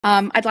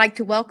I'd like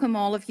to welcome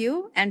all of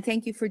you and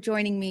thank you for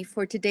joining me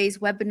for today's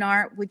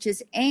webinar, which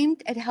is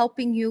aimed at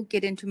helping you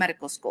get into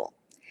medical school.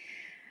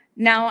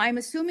 Now, I'm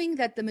assuming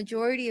that the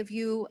majority of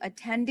you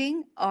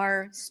attending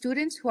are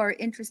students who are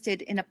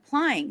interested in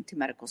applying to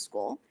medical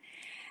school.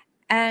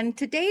 And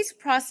today's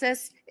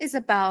process is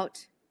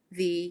about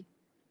the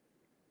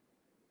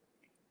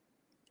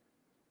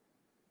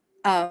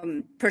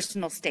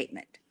personal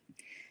statement.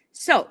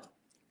 So,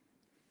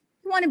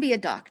 you want to be a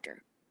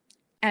doctor.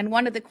 And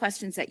one of the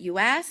questions that you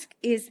ask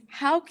is,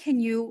 how can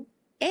you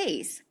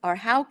ace, or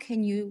how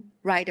can you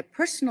write a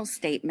personal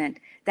statement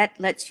that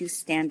lets you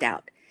stand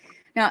out?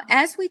 Now,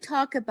 as we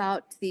talk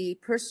about the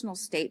personal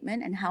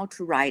statement and how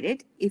to write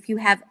it, if you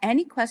have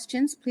any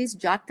questions, please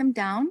jot them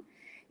down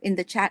in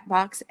the chat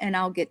box and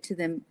I'll get to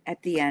them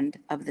at the end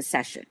of the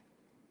session.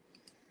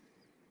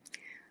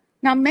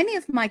 Now, many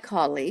of my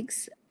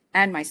colleagues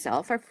and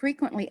myself are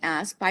frequently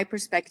asked by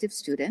prospective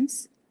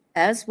students,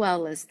 as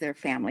well as their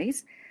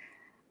families,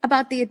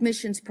 about the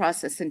admissions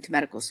process into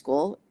medical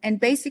school.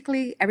 And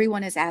basically,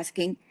 everyone is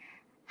asking,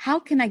 how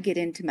can I get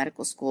into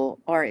medical school?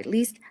 Or at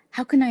least,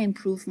 how can I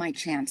improve my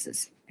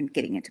chances in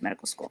getting into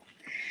medical school?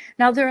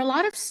 Now, there are a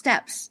lot of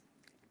steps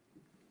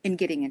in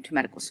getting into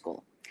medical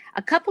school.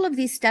 A couple of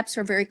these steps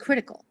are very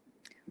critical.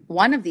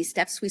 One of these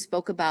steps we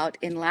spoke about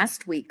in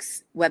last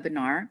week's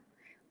webinar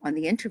on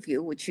the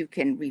interview, which you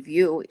can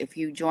review if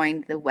you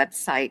joined the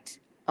website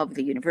of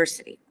the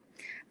university.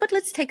 But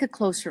let's take a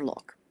closer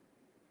look.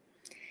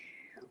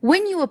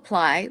 When you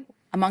apply,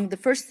 among the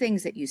first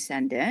things that you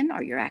send in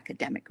are your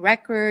academic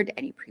record,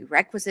 any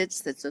prerequisites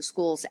that the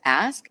schools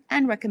ask,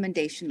 and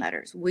recommendation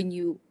letters. When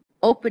you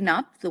open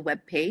up the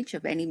web page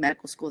of any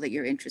medical school that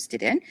you're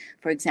interested in,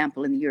 for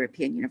example, in the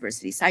European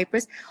University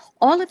Cyprus,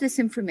 all of this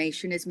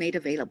information is made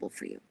available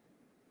for you.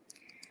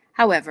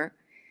 However,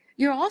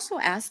 you're also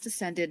asked to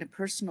send in a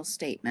personal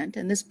statement,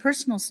 and this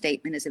personal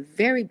statement is a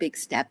very big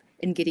step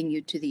in getting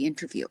you to the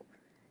interview.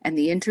 And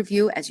the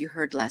interview, as you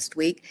heard last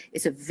week,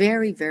 is a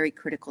very, very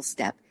critical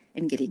step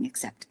in getting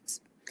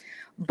acceptance.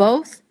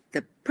 Both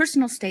the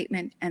personal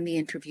statement and the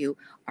interview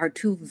are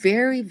two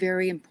very,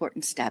 very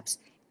important steps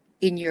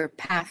in your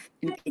path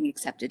in getting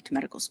accepted to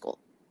medical school.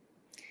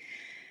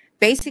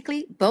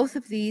 Basically, both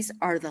of these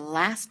are the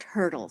last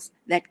hurdles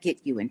that get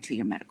you into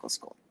your medical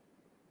school.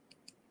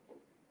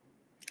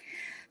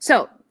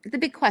 So the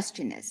big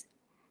question is,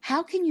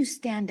 how can you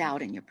stand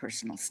out in your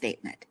personal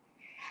statement?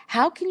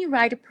 How can you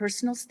write a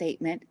personal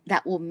statement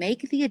that will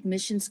make the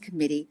admissions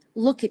committee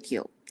look at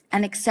you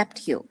and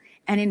accept you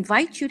and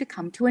invite you to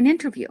come to an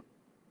interview?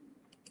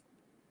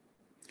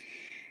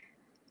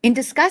 In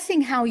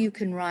discussing how you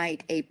can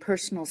write a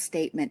personal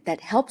statement that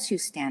helps you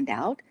stand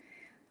out,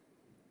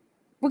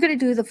 we're going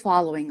to do the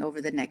following over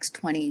the next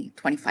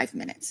 20-25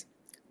 minutes.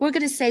 We're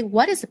going to say,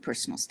 what is a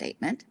personal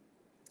statement?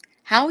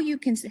 How you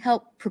can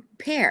help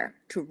prepare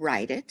to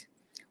write it?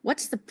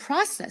 What's the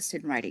process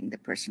in writing the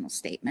personal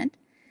statement?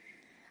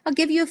 I'll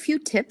give you a few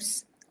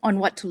tips on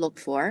what to look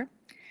for,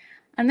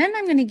 and then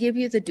I'm going to give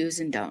you the do's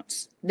and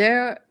don'ts.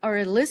 There are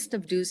a list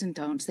of do's and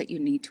don'ts that you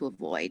need to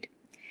avoid.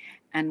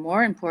 And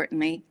more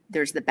importantly,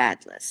 there's the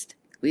bad list.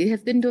 We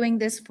have been doing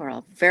this for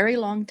a very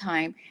long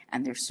time,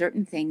 and there's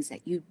certain things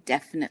that you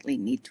definitely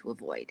need to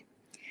avoid.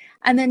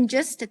 And then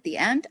just at the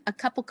end, a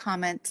couple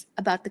comments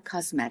about the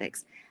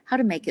cosmetics, how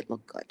to make it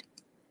look good.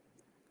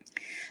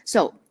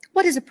 So,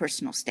 what is a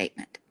personal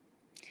statement?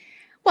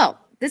 Well,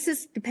 this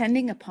is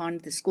depending upon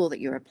the school that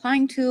you're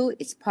applying to.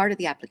 It's part of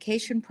the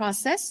application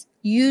process.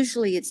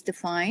 Usually it's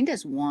defined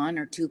as 1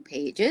 or 2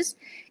 pages.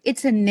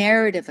 It's a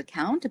narrative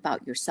account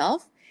about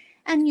yourself,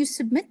 and you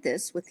submit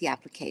this with the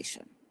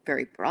application.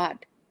 Very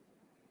broad.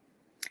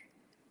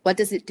 What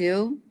does it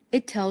do?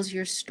 It tells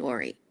your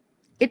story.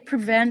 It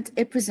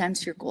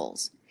presents your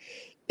goals.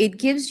 It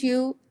gives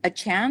you a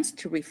chance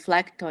to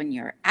reflect on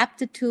your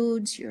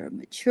aptitudes, your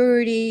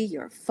maturity,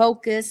 your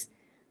focus,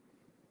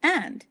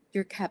 and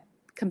your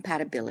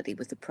compatibility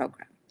with the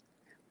program.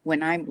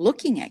 When I'm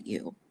looking at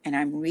you and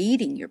I'm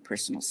reading your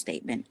personal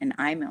statement and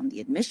I'm on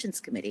the admissions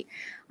committee,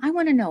 I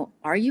want to know,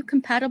 are you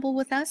compatible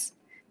with us?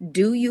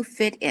 Do you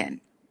fit in?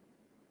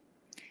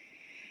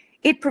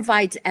 It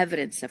provides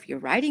evidence of your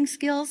writing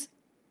skills,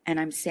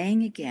 and I'm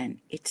saying again,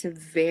 it's a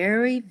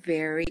very,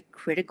 very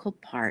critical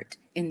part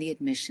in the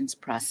admissions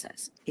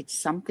process. It's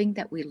something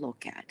that we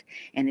look at,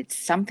 and it's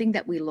something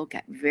that we look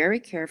at very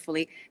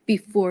carefully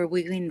before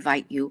we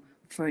invite you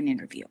for an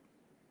interview.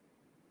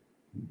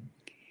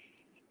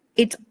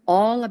 It's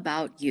all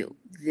about you.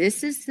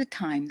 This is the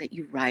time that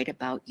you write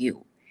about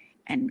you.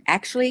 And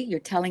actually, you're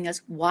telling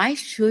us, why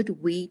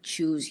should we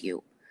choose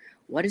you?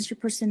 What is your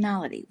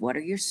personality? What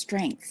are your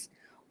strengths?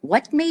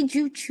 What made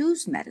you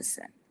choose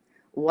medicine?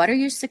 What are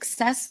your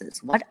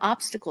successes? What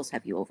obstacles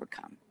have you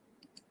overcome?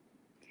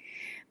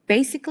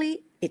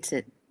 Basically, it's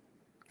a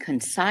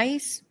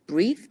concise,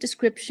 brief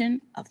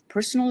description of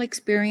personal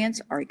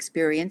experience or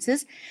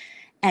experiences,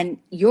 and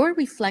your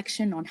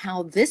reflection on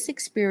how this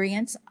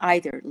experience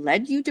either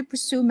led you to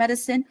pursue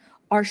medicine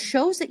or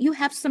shows that you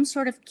have some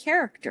sort of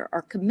character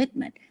or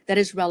commitment that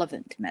is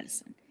relevant to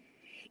medicine.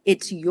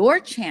 It's your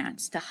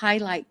chance to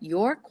highlight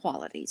your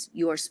qualities,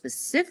 your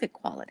specific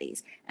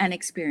qualities and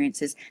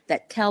experiences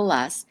that tell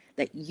us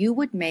that you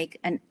would make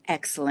an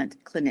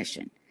excellent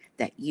clinician,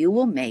 that you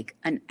will make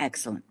an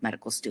excellent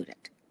medical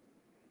student.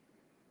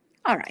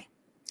 All right,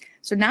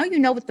 so now you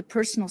know what the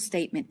personal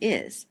statement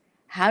is.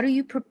 How do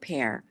you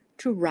prepare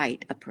to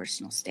write a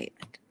personal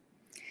statement?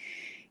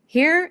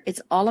 Here,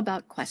 it's all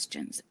about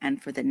questions,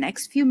 and for the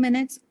next few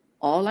minutes,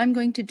 all I'm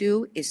going to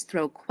do is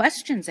throw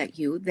questions at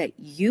you that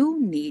you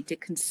need to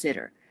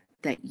consider,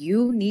 that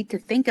you need to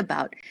think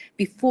about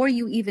before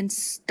you even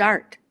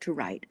start to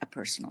write a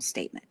personal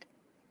statement.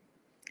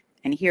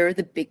 And here are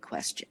the big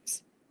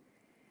questions.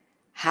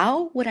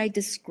 How would I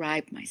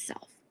describe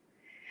myself?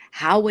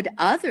 How would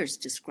others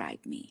describe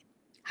me?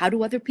 How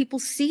do other people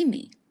see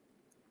me?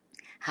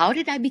 How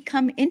did I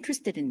become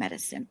interested in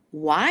medicine?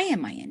 Why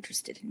am I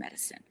interested in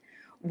medicine?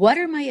 What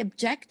are my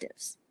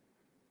objectives?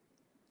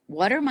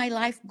 What are my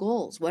life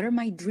goals? What are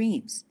my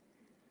dreams?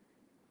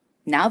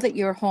 Now that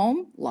you're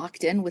home,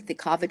 locked in with the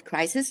COVID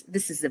crisis,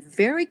 this is a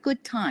very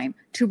good time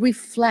to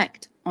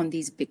reflect on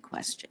these big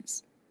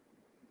questions.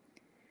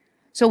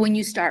 So when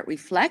you start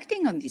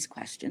reflecting on these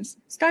questions,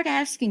 start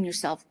asking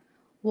yourself,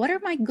 what are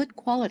my good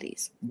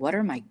qualities? What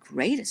are my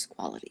greatest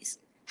qualities?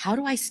 How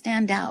do I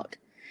stand out?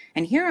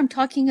 And here I'm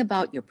talking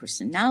about your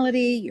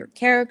personality, your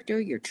character,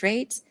 your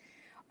traits.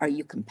 Are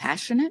you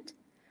compassionate?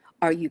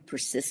 Are you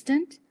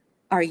persistent?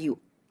 Are you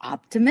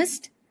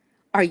optimist?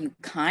 Are you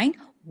kind?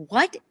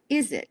 What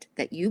is it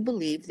that you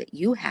believe that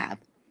you have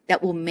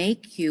that will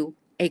make you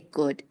a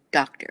good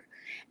doctor?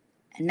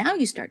 And now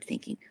you start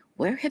thinking,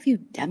 where have you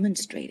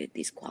demonstrated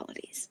these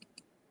qualities?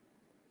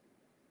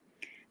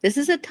 This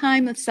is a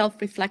time of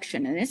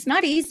self-reflection, and it's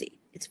not easy.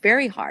 It's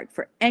very hard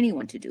for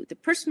anyone to do. The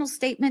personal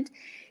statement,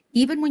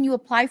 even when you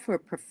apply for a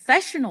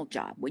professional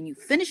job, when you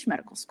finish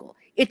medical school,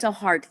 it's a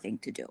hard thing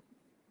to do.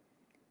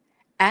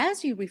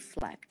 As you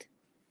reflect,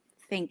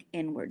 think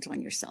inwards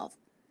on yourself,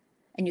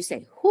 and you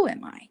say, who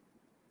am I?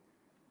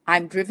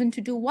 I'm driven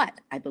to do what?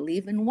 I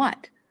believe in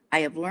what? I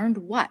have learned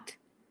what?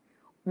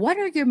 What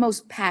are your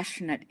most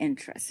passionate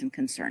interests and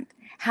concerns?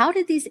 How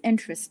did these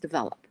interests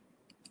develop?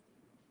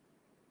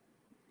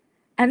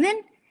 And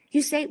then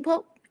you say,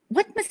 well,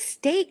 what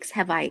mistakes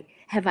have I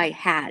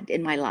had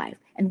in my life?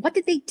 And what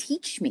did they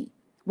teach me?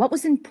 What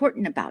was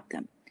important about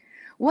them?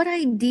 What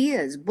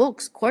ideas,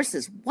 books,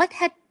 courses, what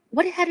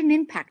had an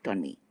impact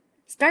on me?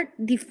 Start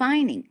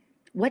defining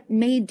what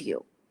made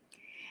you.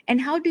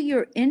 And how do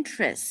your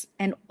interests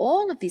and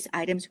all of these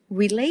items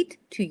relate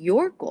to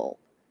your goal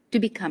to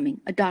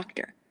becoming a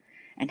doctor?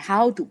 And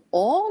how do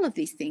all of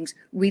these things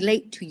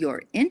relate to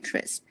your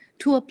interest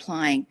to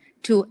applying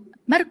to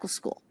medical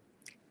school?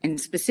 And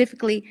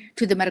specifically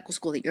to the medical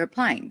school that you're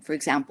applying, for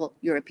example,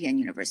 European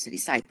University,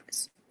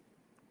 Cyprus.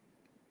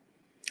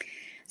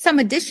 Some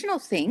additional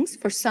things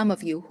for some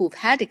of you who've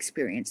had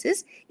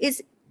experiences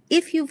is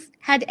if you've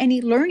had any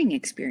learning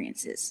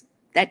experiences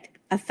that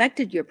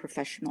affected your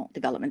professional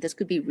development. This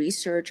could be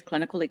research,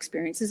 clinical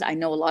experiences. I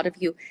know a lot of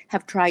you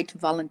have tried to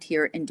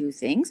volunteer and do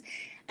things.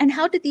 And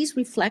how did these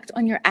reflect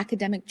on your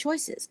academic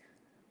choices?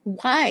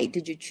 Why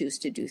did you choose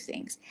to do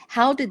things?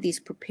 How did these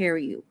prepare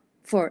you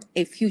for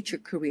a future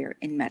career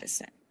in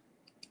medicine?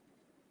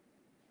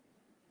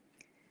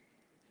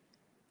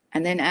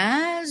 And then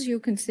as you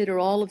consider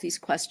all of these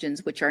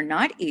questions, which are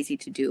not easy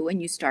to do,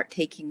 and you start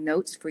taking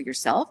notes for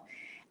yourself,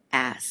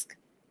 ask,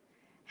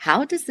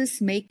 how does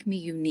this make me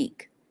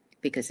unique?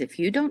 Because if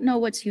you don't know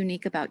what's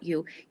unique about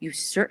you, you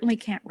certainly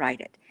can't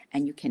write it,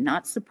 and you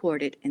cannot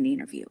support it in the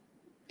interview.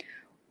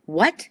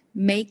 What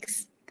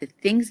makes the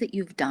things that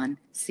you've done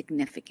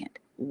significant?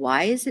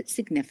 Why is it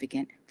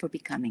significant for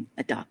becoming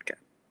a doctor?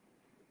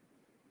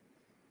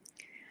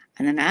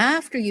 And then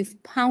after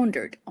you've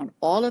pondered on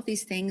all of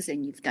these things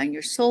and you've done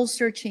your soul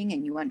searching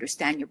and you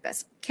understand your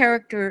best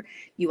character,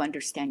 you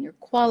understand your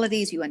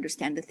qualities, you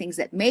understand the things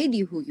that made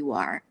you who you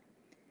are,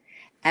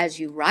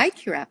 as you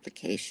write your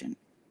application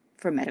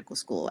for medical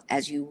school,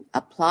 as you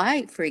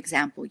apply, for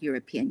example,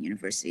 European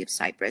University of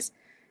Cyprus,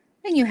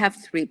 then you have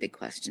three big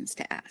questions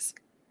to ask.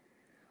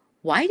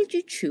 Why did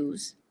you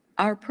choose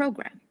our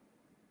program?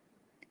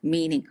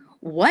 Meaning,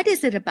 what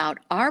is it about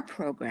our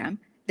program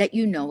that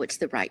you know it's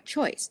the right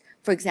choice?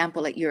 For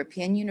example, at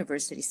European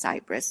University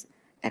Cyprus,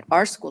 at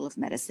our School of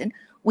Medicine,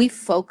 we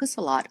focus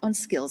a lot on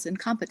skills and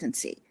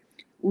competency.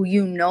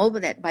 You know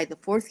that by the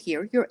fourth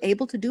year, you're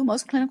able to do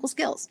most clinical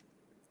skills.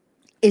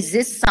 Is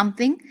this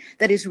something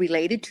that is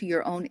related to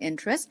your own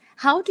interests?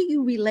 How do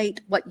you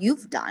relate what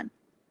you've done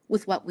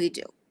with what we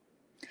do?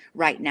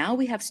 Right now,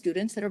 we have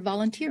students that are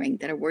volunteering,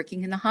 that are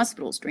working in the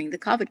hospitals during the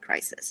COVID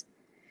crisis.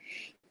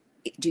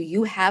 Do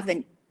you have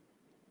an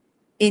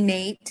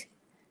innate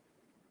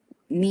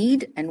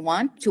need and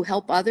want to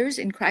help others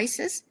in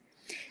crisis?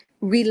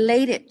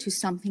 Relate it to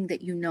something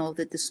that you know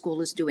that the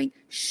school is doing.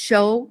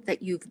 Show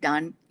that you've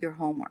done your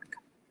homework.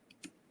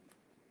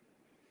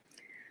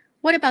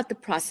 What about the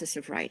process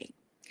of writing?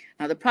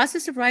 Now, the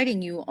process of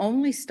writing, you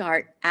only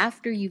start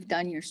after you've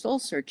done your soul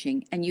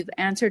searching and you've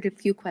answered a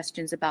few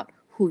questions about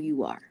who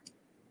you are.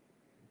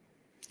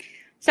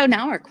 So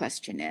now our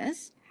question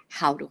is,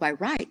 how do I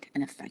write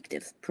an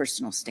effective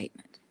personal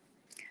statement?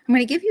 I'm going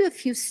to give you a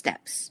few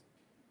steps,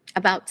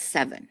 about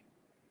 7,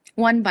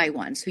 one by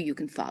one, so you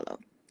can follow.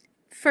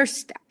 First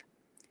step,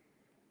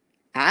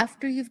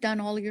 after you've done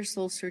all your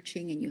soul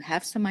searching and you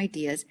have some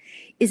ideas,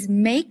 is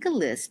make a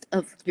list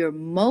of your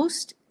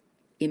most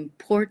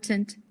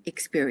important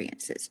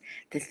experiences,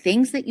 the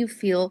things that you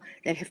feel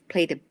that have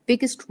played the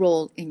biggest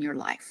role in your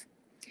life.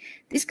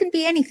 This can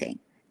be anything,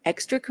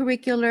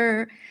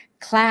 extracurricular,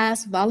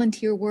 class,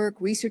 volunteer work,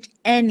 research,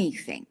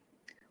 anything.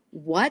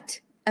 What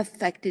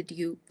affected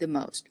you the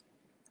most?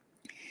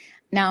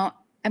 Now,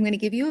 I'm going to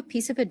give you a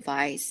piece of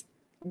advice.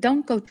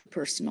 Don't go too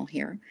personal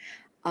here.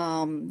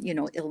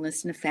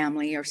 Illness in the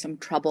family or some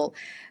trouble.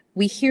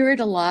 We hear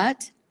it a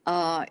lot.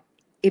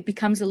 It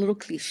becomes a little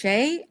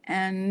cliche,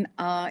 and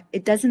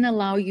it doesn't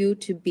allow you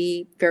to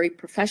be very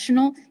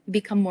professional. You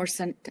become more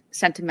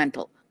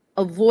sentimental.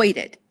 Avoid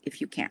it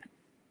if you can.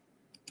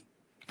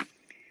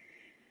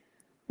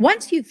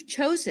 Once you've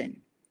chosen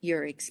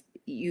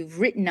you've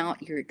written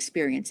out your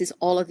experiences,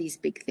 all of these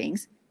big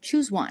things,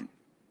 choose one.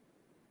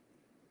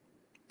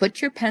 Put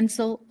your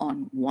pencil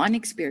on one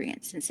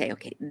experience and say,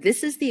 okay,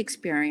 this is the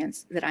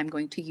experience that I'm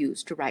going to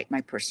use to write my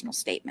personal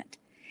statement.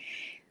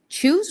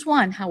 Choose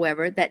one,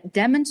 however, that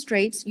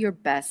demonstrates your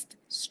best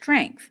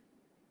strength.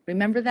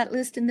 Remember that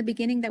list in the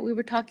beginning that we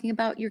were talking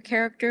about, your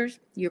characters,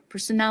 your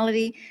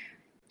personality,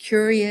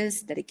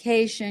 curious,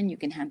 dedication, you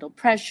can handle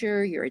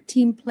pressure, you're a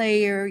team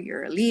player,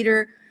 you're a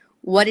leader,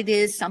 what it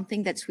is,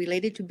 something that's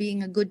related to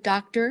being a good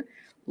doctor.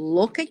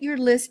 Look at your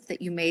list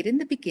that you made in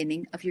the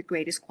beginning of your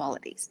greatest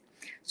qualities.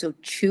 So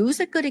choose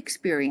a good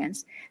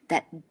experience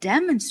that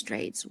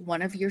demonstrates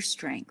one of your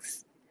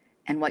strengths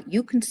and what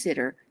you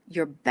consider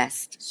your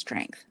best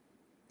strength.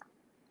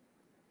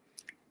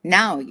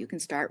 Now you can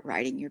start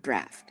writing your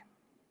draft.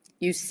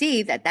 You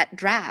see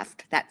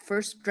that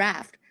first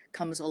draft,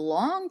 comes a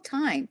long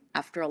time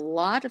after a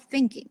lot of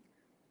thinking.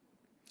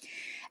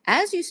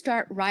 As you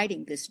start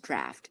writing this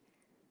draft,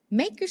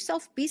 make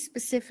yourself be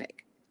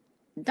specific.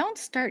 Don't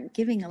start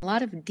giving a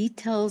lot of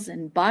details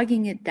and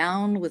bogging it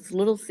down with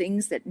little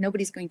things that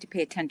nobody's going to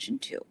pay attention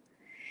to.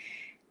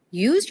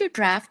 Use your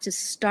draft to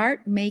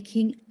start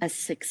making a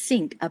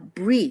succinct, a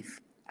brief,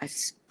 a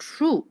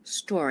true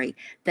story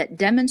that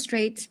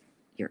demonstrates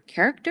your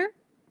character,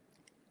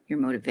 your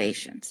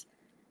motivations,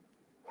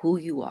 who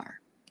you are.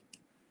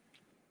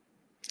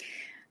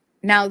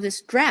 Now,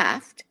 this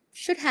draft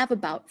should have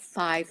about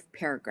 5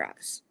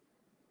 paragraphs.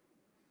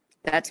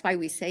 That's why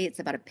we say it's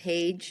about a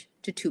page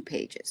to 2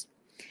 pages.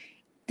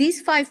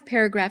 These 5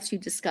 paragraphs, you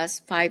discuss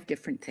 5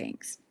 different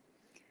things.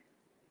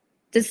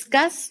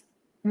 Discuss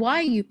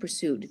why you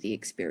pursued the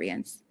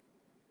experience,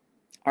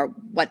 or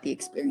what the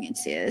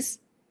experience is.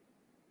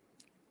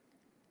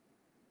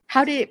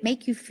 How did it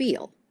make you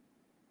feel?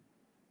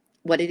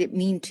 What did it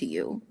mean to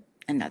you,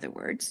 in other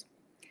words?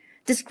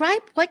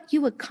 Describe what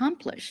you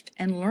accomplished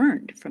and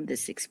learned from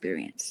this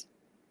experience.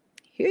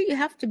 Here you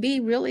have to be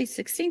really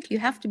succinct. You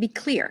have to be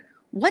clear.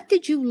 What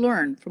did you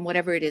learn from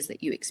whatever it is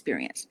that you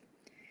experienced?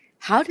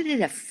 How did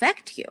it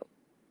affect you?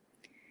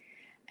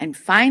 And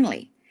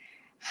finally,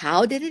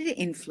 how did it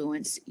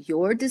influence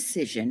your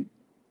decision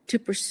to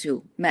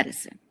pursue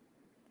medicine?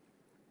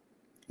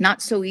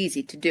 Not so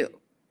easy to do.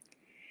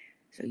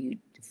 So you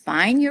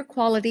define your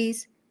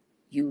qualities,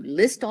 you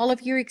list all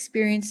of your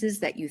experiences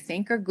that you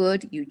think are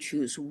good, you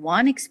choose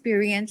one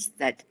experience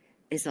that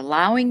is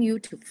allowing you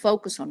to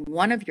focus on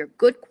one of your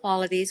good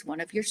qualities, one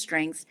of your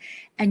strengths,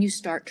 and you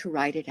start to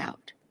write it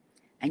out.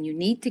 And you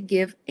need to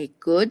give a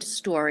good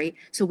story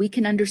so we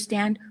can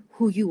understand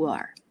who you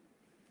are.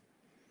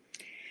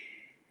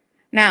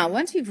 Now,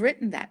 once you've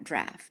written that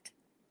draft,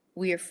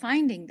 we are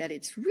finding that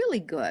it's really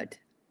good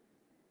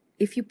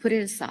if you put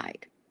it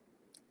aside.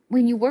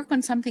 When you work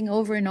on something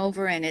over and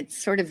over and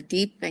it's sort of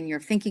deep and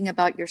you're thinking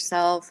about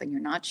yourself and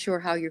you're not sure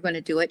how you're going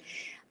to do it,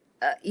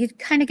 you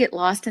kind of get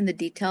lost in the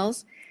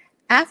details.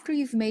 After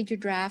you've made your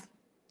draft,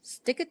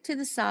 stick it to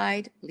the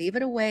side, leave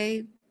it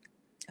away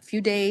a few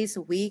days,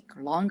 a week,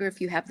 or longer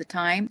if you have the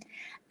time,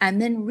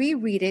 and then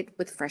reread it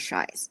with fresh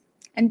eyes.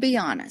 And be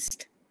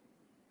honest.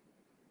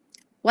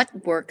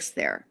 What works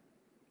there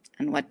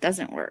and what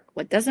doesn't work?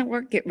 What doesn't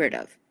work, get rid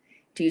of.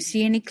 Do you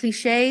see any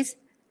cliches?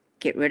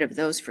 Get rid of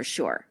those for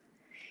sure.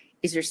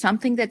 Is there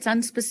something that's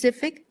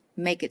unspecific?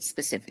 Make it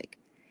specific.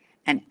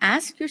 And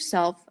ask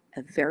yourself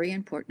a very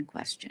important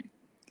question.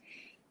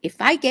 If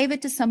I gave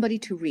it to somebody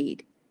to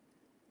read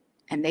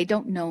and they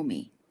don't know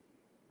me,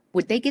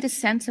 would they get a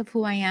sense of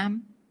who I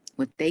am?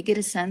 Would they get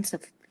a sense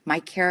of my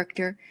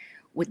character?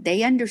 Would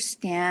they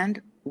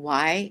understand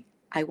why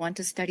I want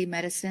to study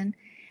medicine?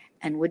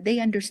 And would they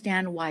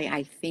understand why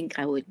I think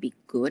I would be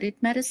good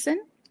at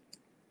medicine?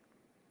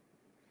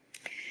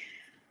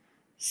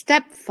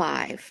 Step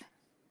 5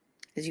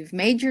 is you've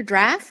made your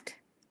draft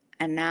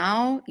and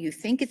now you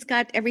think it's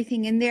got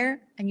everything in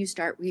there and you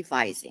start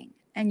revising.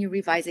 And you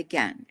revise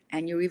again,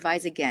 and you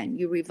revise again.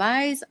 You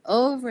revise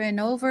over and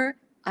over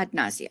ad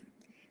nauseum.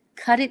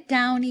 Cut it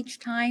down each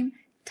time,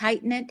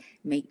 tighten it,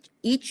 make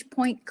each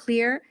point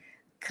clear.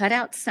 Cut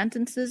out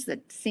sentences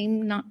that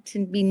seem not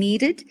to be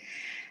needed.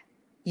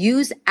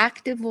 Use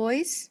active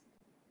voice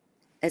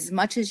as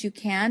much as you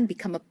can.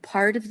 Become a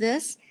part of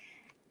this.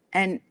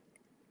 And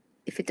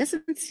if it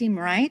doesn't seem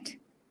right,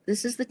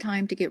 this is the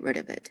time to get rid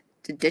of it,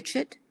 to ditch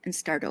it and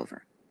start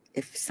over.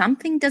 If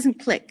something doesn't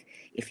click,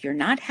 if you're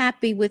not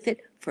happy with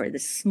it for the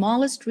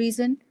smallest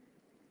reason,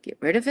 get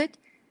rid of it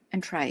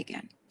and try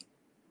again.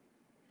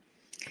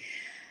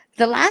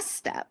 The last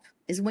step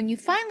is when you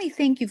finally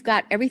think you've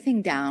got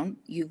everything down,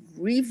 you've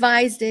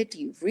revised it,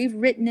 you've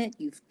rewritten it,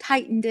 you've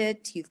tightened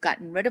it, you've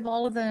gotten rid of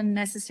all of the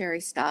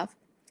unnecessary stuff,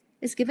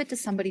 is give it to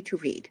somebody to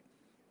read.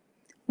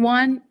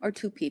 1 or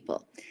 2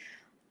 people.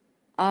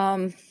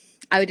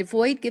 I would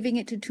avoid giving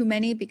it to too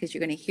many because you're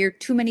going to hear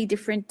too many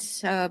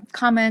different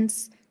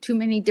comments, too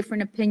many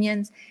different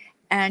opinions,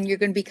 and you're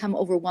going to become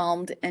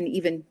overwhelmed and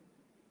even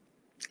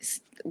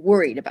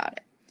worried about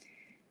it.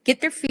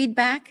 Get their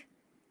feedback,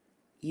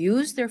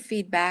 use their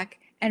feedback,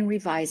 and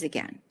revise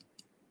again.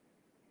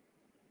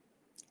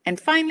 And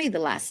finally, the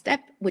last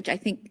step, which I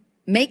think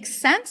makes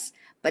sense,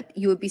 but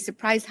you would be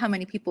surprised how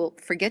many people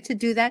forget to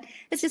do that,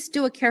 is just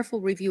do a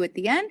careful review at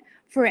the end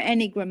for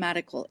any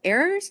grammatical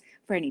errors,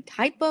 for any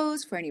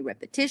typos, for any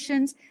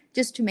repetitions,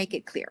 just to make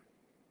it clear.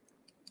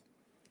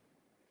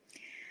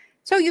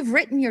 So you've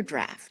written your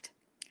draft.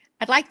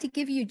 I'd like to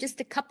give you just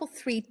a couple,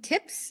 3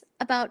 tips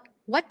about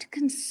what to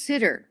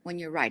consider when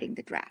you're writing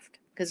the draft.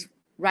 Because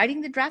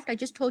writing the draft, I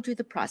just told you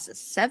the process,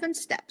 7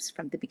 steps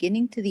from the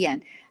beginning to the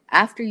end,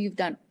 after you've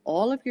done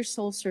all of your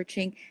soul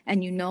searching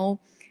and you know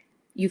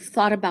you've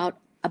thought about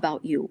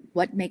you,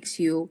 what makes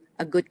you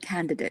a good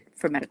candidate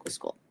for medical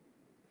school.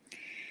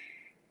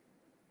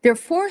 There are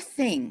 4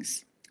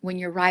 things when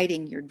you're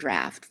writing your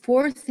draft,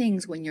 4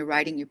 things when you're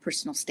writing your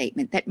personal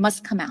statement that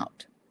must come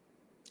out.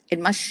 It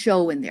must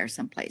show in there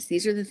someplace.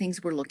 These are the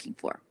things we're looking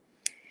for.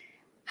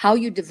 How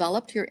you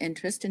developed your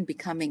interest in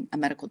becoming a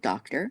medical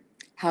doctor,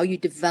 how you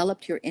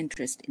developed your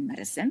interest in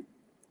medicine,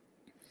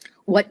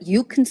 what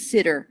you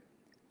consider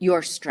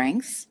your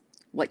strengths,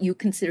 what you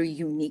consider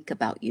unique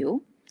about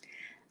you,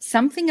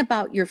 something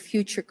about your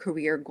future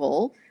career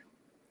goal,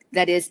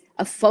 that is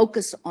a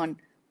focus on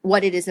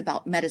what it is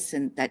about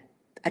medicine that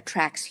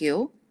attracts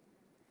you,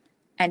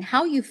 and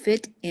how you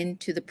fit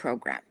into the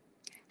program,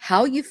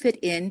 how you fit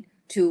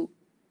into,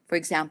 for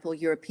example,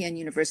 European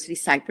University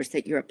Cyprus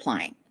that you're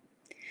applying.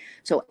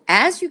 So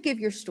as you give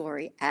your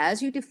story,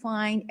 as you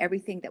define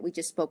everything that we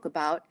just spoke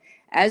about,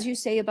 as you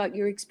say about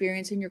your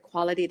experience and your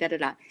quality,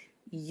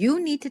 you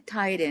need to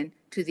tie it in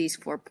to these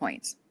 4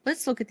 points.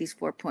 Let's look at these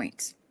 4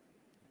 points.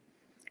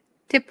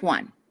 Tip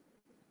 1,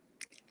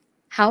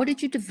 how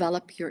did you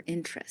develop your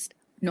interest?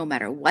 No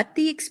matter what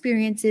the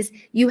experience is,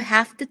 you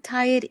have to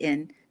tie it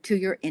in to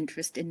your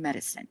interest in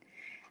medicine.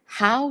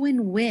 How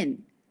and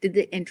when did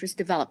the interest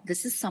develop?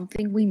 This is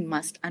something we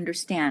must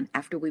understand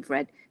after we've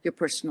read your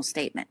personal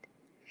statement.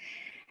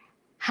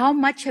 How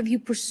much have you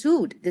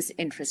pursued this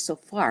interest so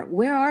far?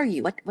 Where are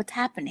you? What's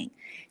happening?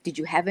 Did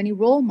you have any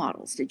role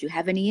models? Did you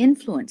have any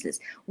influences?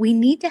 We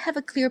need to have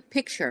a clear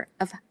picture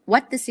of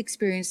what this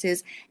experience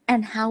is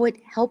and how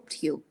it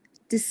helped you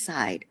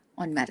decide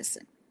on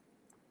medicine.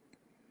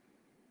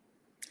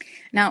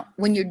 Now,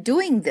 when you're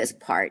doing this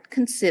part,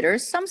 consider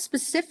some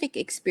specific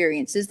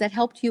experiences that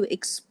helped you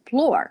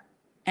explore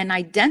and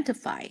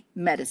identify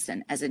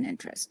medicine as an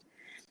interest.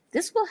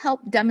 This will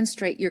help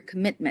demonstrate your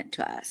commitment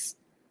to us.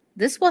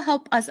 This will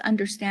help us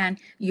understand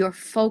your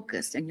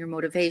focus and your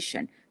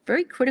motivation,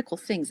 very critical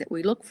things that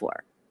we look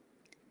for.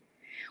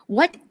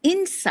 What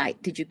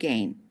insight did you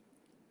gain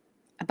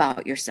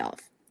about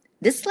yourself?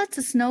 This lets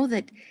us know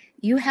that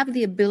you have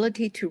the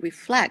ability to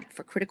reflect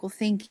for critical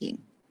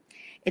thinking.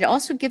 It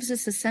also gives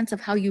us a sense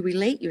of how you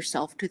relate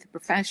yourself to the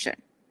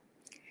profession.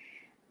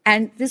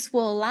 And this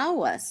will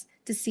allow us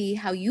to see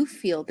how you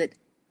feel that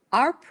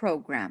our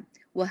program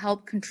will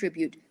help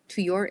contribute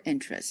to your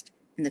interest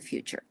in the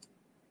future.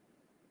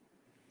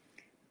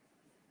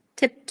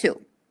 Tip 2,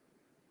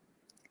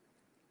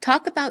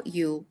 talk about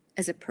you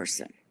as a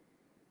person.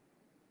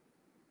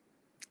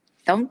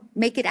 Don't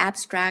make it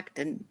abstract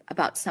and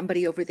about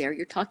somebody over there.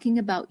 You're talking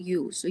about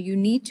you. So you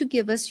need to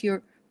give us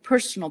your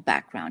personal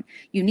background.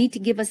 You need to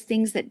give us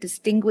things that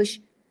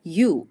distinguish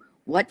you.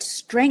 What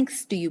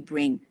strengths do you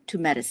bring to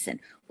medicine?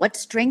 What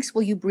strengths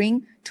will you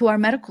bring to our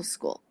medical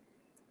school?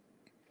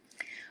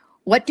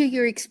 What do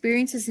your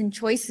experiences and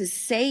choices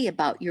say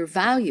about your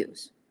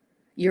values,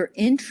 your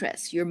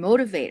interests, your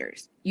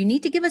motivators? You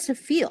need to give us a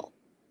feel.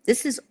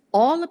 This is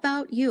all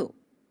about you.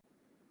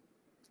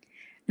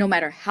 No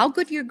matter how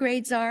good your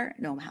grades are,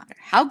 no matter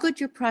how good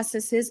your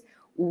process is,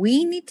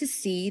 we need to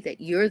see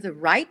that you're the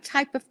right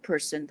type of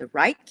person, the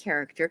right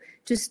character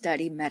to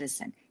study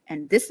medicine.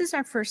 And this is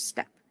our first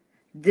step.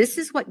 This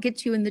is what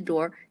gets you in the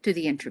door to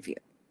the interview.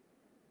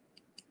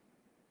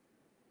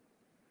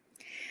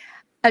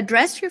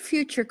 Address your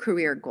future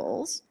career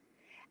goals.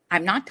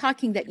 I'm not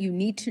talking that you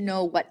need to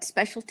know what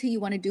specialty you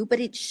want to do, but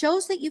it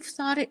shows that you've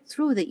thought it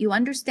through, that you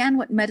understand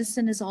what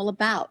medicine is all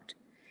about.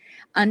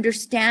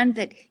 Understand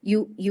that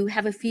you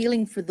have a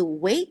feeling for the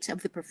weight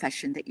of the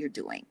profession that you're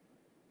doing.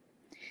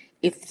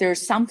 If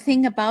there's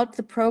something about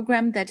the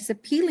program that is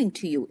appealing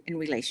to you in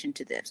relation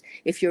to this,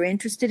 if you're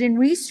interested in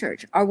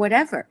research or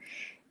whatever,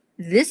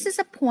 this is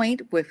a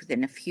point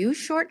within a few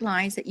short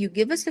lines that you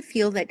give us a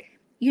feel that,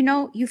 you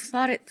know, you've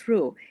thought it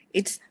through.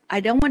 I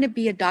don't want to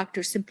be a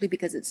doctor simply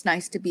because it's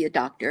nice to be a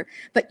doctor,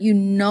 but you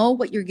know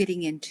what you're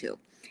getting into.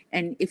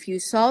 And if you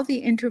saw the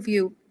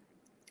interview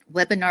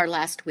webinar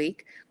last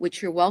week,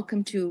 which you're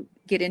welcome to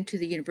get into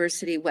the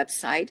university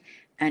website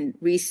and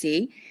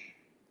re-see,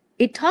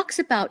 it talks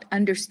about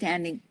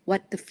understanding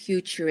what the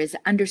future is,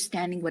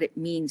 understanding what it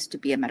means to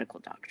be a medical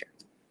doctor.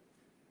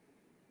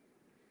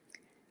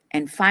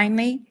 And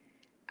finally,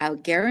 I'll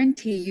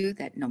guarantee you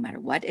that no matter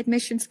what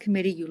admissions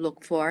committee you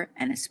look for,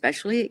 and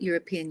especially at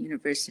European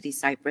University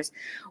Cyprus,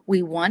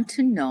 we want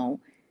to know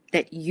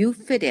that you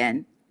fit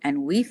in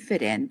and we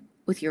fit in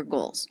with your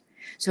goals.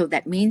 So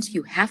that means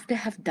you have to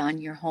have done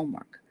your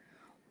homework.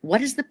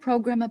 What is the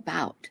program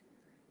about?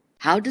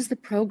 How does the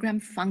program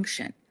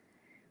function?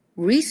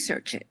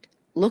 Research it,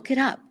 look it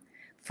up.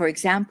 For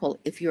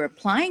example, if you're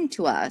applying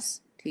to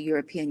us, to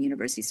European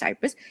University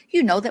Cyprus,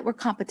 you know that we're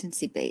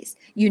competency-based.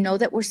 You know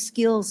that we're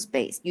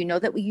skills-based. You know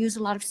that we use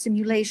a lot of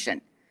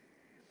simulation.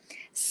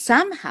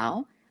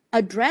 Somehow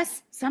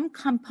address some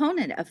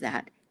component of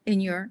that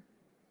in your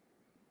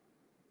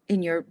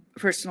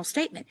personal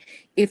statement.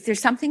 If there's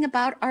something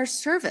about our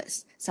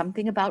service,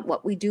 something about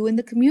what we do in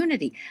the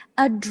community,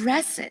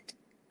 address it.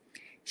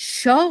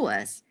 Show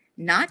us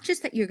not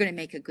just that you're going to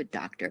make a good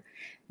doctor,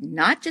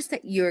 not just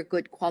that you're a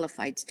good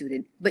qualified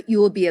student, but you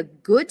will be a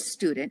good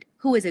student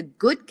who is a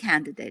good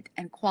candidate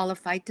and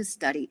qualified to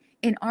study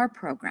in our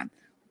program.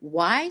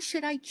 Why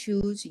should I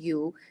choose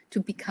you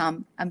to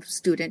become a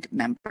student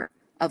member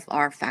of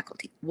our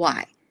faculty?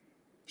 Why?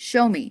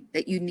 Show me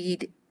that you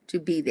need to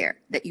be there,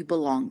 that you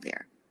belong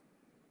there.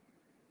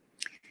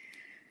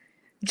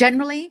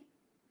 Generally,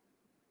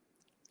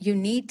 you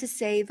need to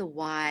say the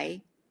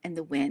why and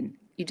the when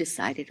you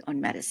decided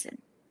on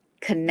medicine.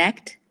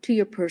 Connect to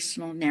your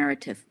personal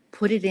narrative.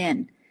 Put it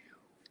in.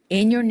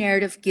 In your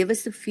narrative, give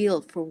us a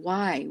feel for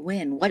why,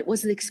 when, what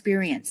was the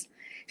experience.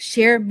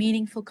 Share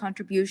meaningful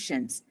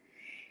contributions.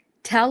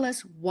 Tell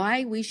us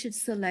why we should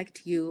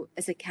select you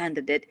as a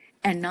candidate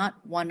and not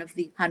one of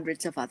the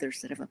hundreds of others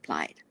that have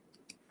applied.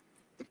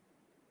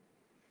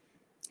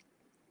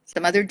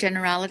 Some other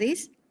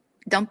generalities.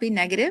 Don't be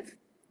negative.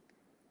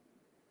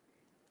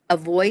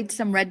 Avoid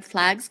some red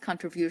flags,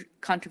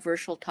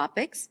 controversial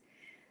topics.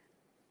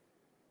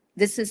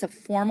 This is a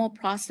formal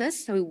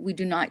process, so we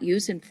do not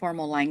use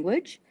informal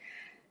language.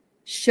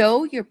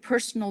 Show your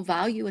personal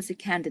value as a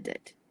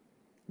candidate.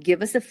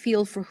 Give us a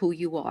feel for who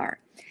you are.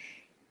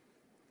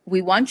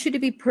 We want you to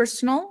be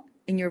personal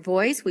in your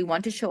voice. We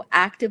want to show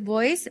active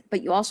voice,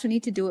 but you also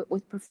need to do it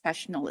with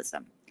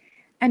professionalism.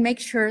 And make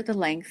sure the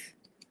length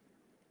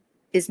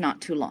is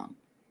not too long.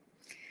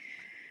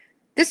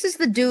 This is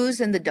the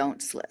do's and the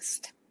don'ts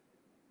list.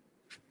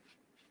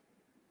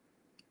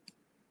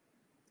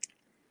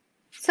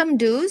 Some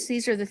do's,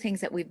 these are the things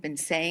that we've been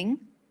saying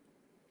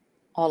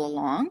all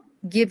along.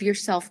 Give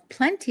yourself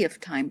plenty of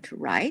time to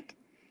write.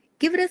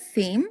 Give it a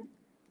theme,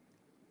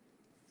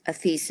 a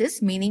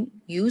thesis, meaning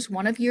use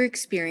one of your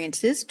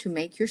experiences to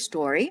make your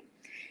story.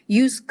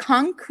 Use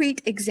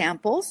concrete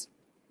examples.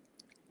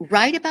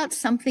 Write about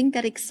something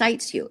that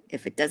excites you.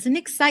 If it doesn't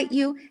excite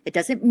you, it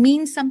doesn't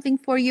mean something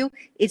for you,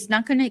 it's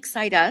not going to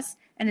excite us,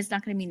 and it's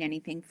not going to mean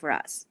anything for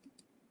us.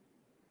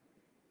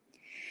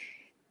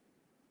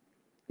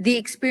 The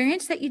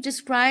experience that you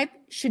describe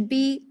should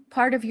be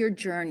part of your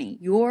journey,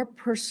 your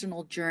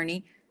personal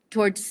journey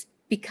towards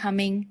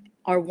becoming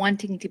or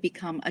wanting to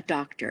become a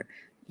doctor,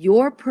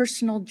 your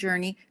personal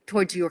journey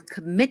towards your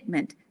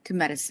commitment to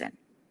medicine.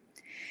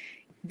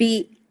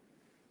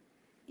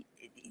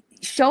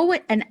 Show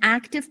it an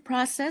active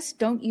process.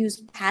 Don't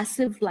use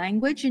passive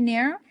language in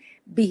there.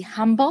 Be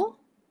humble,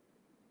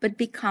 but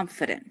be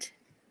confident.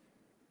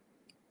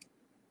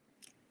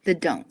 The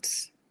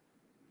don'ts.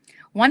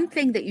 One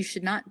thing that you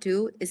should not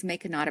do is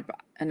make an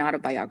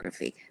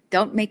autobiography.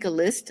 Don't make a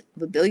list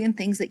of a billion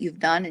things that you've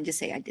done and just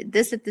say, I did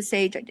this at this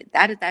age, I did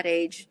that at that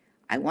age,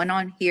 I went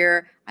on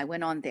here, I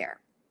went on there.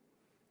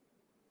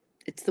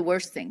 It's the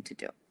worst thing to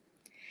do.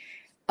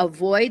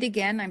 Avoid,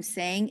 again, I'm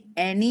saying,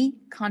 any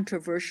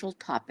controversial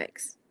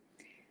topics.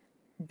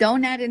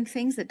 Don't add in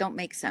things that don't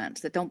make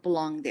sense, that don't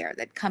belong there,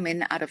 that come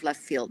in out of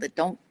left field, that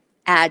don't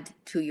add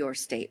to your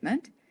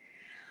statement.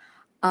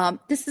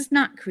 This is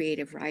not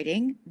creative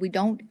writing. We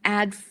don't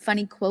add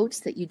funny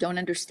quotes that you don't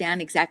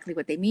understand exactly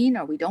what they mean,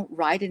 or we don't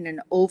write in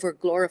an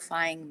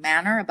over-glorifying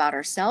manner about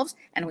ourselves,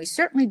 and we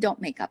certainly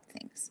don't make up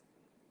things.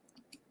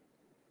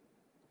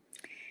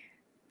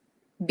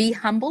 Be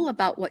humble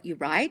about what you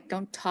write.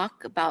 Don't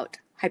talk about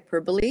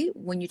hyperbole.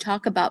 When you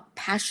talk about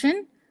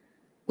passion,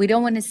 we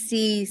don't want to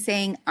see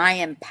saying, I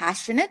am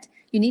passionate.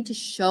 You need to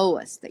show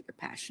us that you're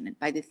passionate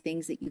by the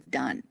things that you've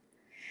done.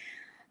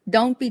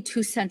 Don't be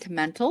too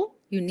sentimental.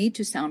 You need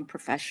to sound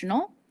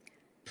professional.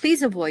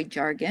 Please avoid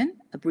jargon,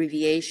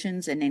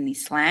 abbreviations, and any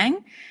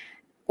slang,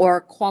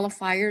 or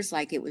qualifiers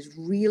like it was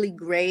really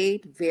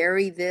great,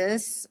 very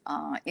this,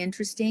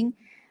 interesting.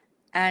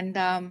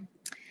 And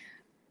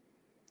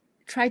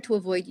try to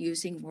avoid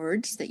using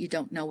words that you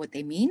don't know what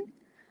they mean.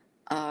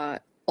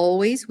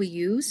 Always we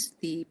use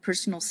the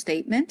personal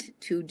statement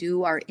to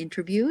do our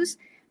interviews.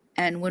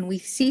 And when we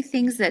see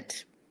things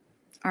that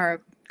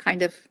are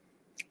kind of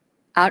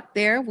out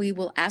there, we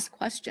will ask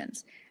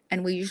questions.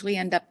 And we usually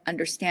end up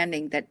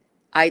understanding that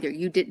either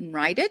you didn't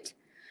write it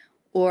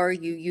or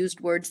you used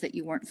words that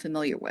you weren't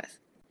familiar with.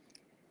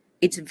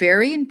 It's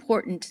very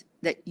important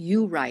that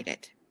you write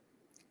it,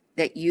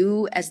 that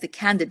you as the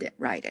candidate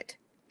write it,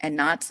 and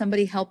not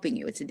somebody helping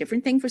you. It's a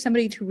different thing for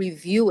somebody to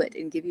review it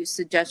and give you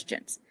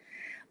suggestions.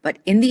 But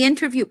in the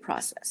interview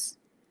process,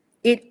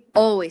 it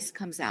always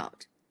comes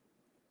out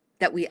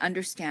that we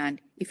understand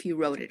if you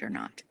wrote it or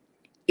not.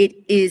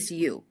 It is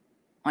you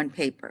on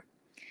paper.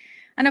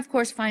 And of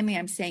course, finally,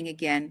 I'm saying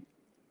again,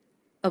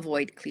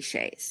 avoid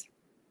cliches.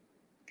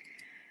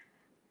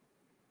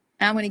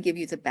 Now I'm going to give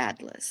you the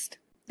bad list,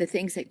 the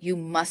things that you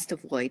must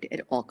avoid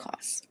at all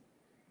costs.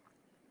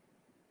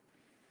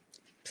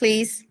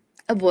 Please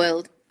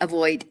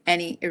avoid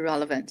any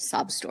irrelevant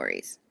sob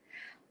stories.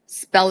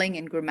 Spelling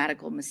and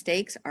grammatical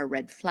mistakes are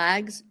red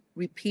flags.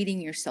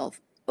 Repeating yourself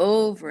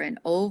over and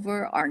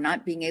over, or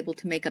not being able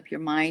to make up your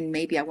mind.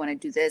 Maybe I want to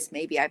do this.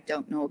 Maybe I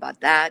don't know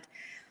about that.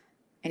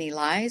 Any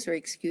lies or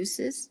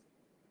excuses?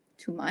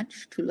 Too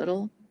much, too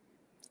little?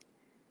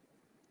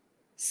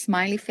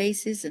 Smiley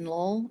faces and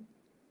lol?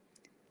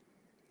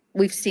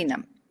 We've seen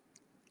them.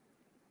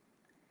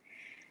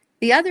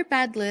 The other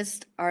bad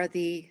list are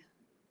the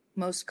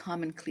most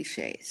common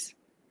cliches.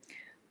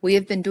 We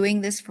have been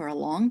doing this for a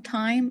long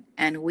time,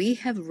 and we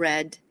have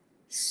read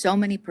so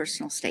many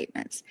personal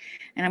statements.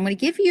 And I'm going to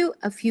give you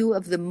a few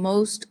of the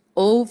most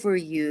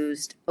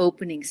overused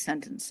opening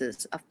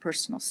sentences of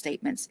personal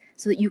statements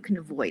so that you can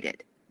avoid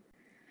it.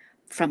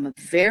 From a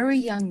very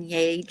young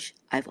age,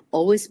 I've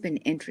always been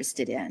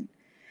interested in.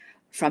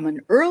 From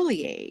an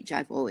early age,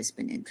 I've always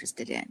been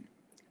interested in.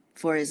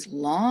 For as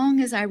long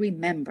as I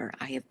remember,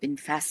 I have been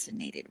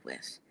fascinated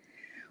with.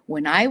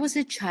 When I was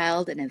a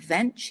child, an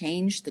event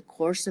changed the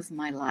course of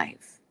my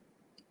life.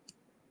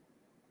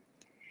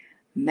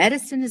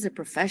 Medicine is a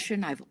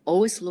profession I've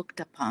always looked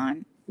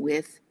upon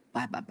with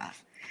blah, blah, blah.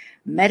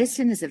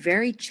 Medicine is a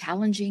very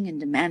challenging and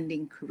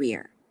demanding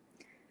career.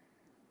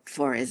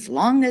 For as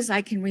long as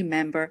I can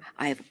remember,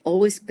 I have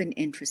always been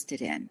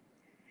interested in.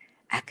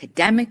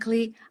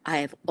 Academically, I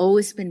have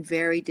always been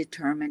very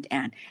determined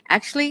and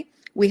actually,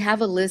 we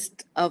have a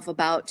list of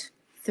about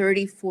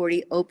 30,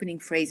 40 opening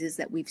phrases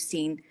that we've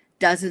seen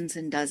dozens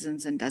and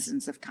dozens and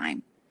dozens of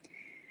times.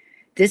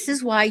 This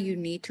is why you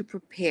need to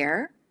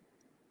prepare,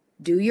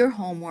 do your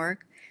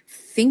homework,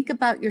 think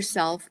about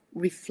yourself,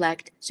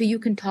 reflect, so you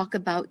can talk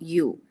about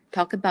you.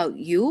 Talk about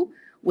you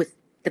with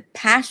the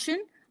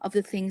passion of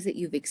the things that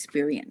you've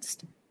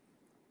experienced.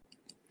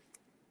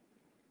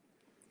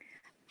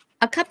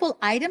 A couple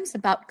items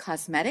about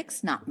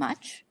cosmetics, not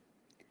much.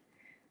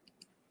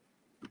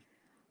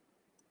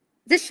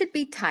 This should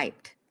be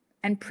typed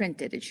and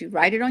printed. It should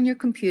write it on your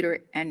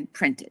computer and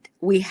print it.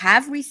 We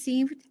have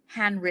received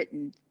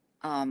handwritten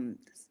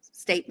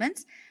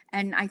statements,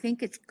 and I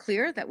think it's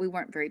clear that we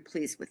weren't very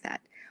pleased with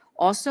that.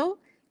 Also,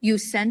 you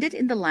send it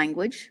in the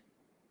language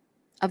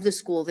of the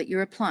school that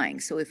you're applying.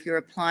 So if you're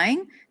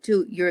applying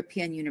to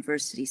European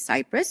University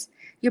Cyprus,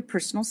 your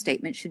personal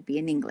statement should be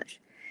in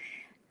English.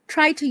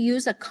 Try to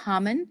use a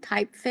common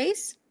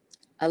typeface.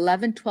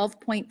 11,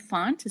 12-point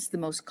font is the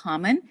most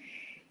common.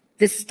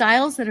 The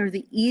styles that are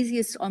the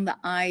easiest on the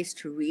eyes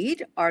to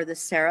read are the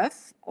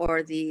serif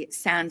or the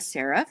sans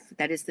serif,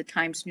 that is the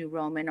Times New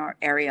Roman or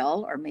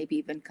Arial or maybe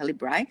even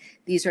Calibri.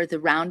 These are the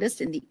roundest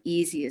and the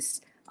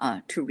easiest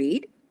to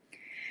read.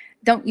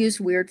 Don't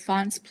use weird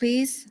fonts,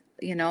 please,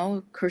 you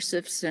know,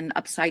 cursives and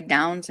upside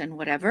downs and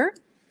whatever.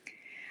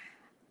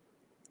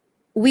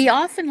 We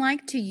often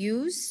like to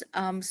use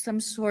some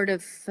sort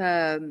of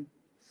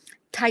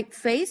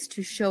typeface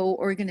to show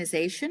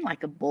organization,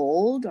 like a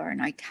bold or an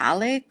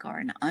italic or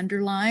an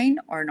underline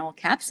or an all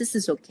caps. This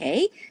is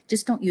okay.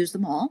 Just don't use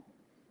them all.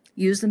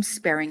 Use them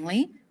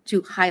sparingly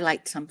to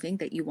highlight something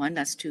that you want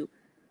us to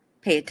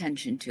pay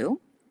attention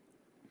to.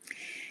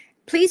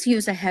 Please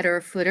use a header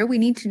or footer. We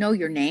need to know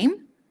your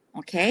name,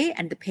 okay,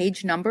 and the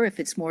page number if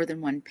it's more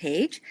than one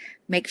page.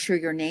 Make sure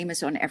your name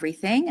is on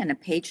everything and a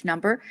page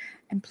number,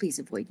 and please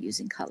avoid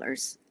using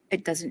colors.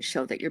 It doesn't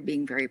show that you're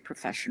being very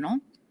professional.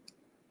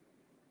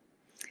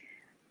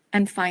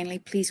 And finally,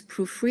 please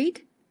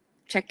proofread.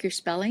 Check your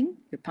spelling,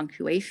 your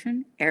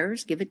punctuation,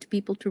 errors, give it to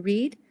people to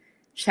read.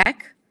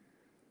 Check,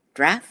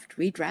 draft,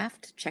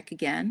 redraft, check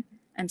again,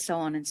 and so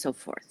on and so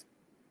forth.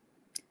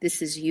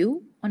 This is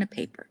you on a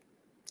paper.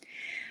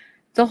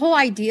 The whole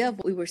idea of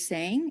what we were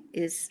saying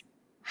is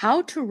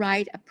how to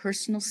write a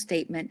personal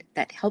statement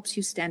that helps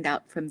you stand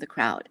out from the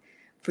crowd.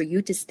 For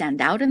you to stand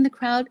out in the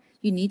crowd,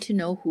 you need to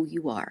know who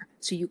you are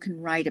so you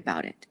can write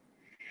about it.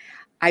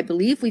 I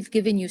believe we've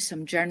given you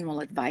some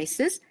general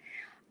advices.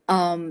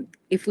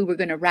 If we were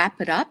going to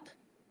wrap it up,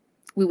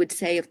 we would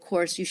say, of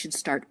course, you should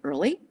start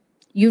early.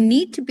 You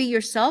need to be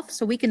yourself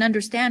so we can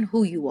understand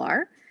who you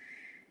are.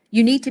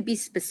 You need to be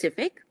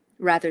specific.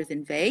 rather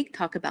than vague.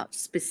 Talk about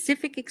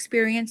specific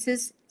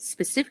experiences,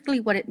 specifically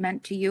what it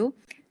meant to you.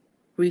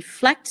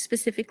 Reflect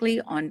specifically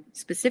on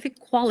specific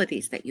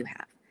qualities that you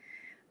have.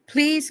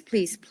 Please,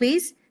 please,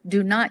 please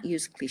do not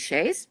use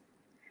cliches.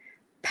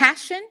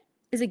 Passion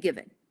is a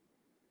given.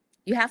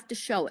 You have to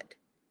show it.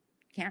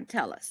 Can't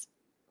tell us.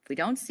 If we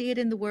don't see it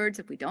in the words,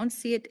 if we don't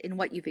see it in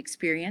what you've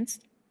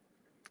experienced,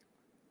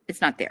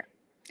 it's not there.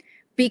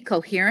 Be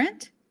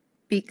coherent,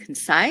 be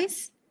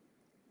concise,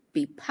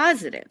 be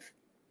positive,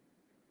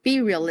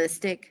 be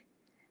realistic,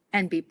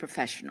 and be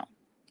professional.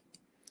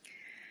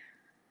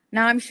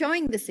 Now, I'm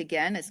showing this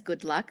again as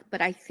good luck,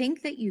 but I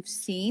think that you've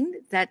seen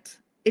that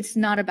it's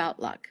not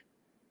about luck.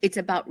 It's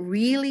about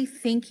really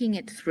thinking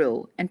it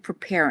through and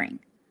preparing.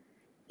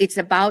 It's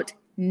about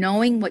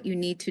knowing what you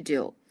need to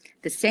do.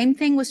 The same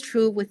thing was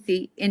true with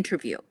the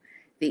interview.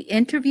 The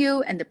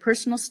interview and the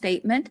personal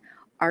statement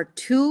are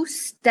 2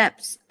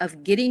 steps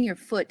of getting your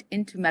foot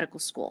into medical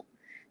school.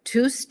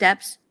 2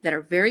 steps that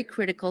are very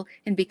critical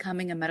in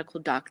becoming a medical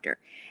doctor.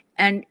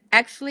 And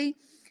actually,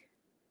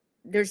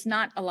 there's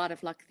not a lot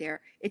of luck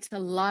there. It's a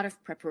lot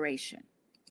of preparation.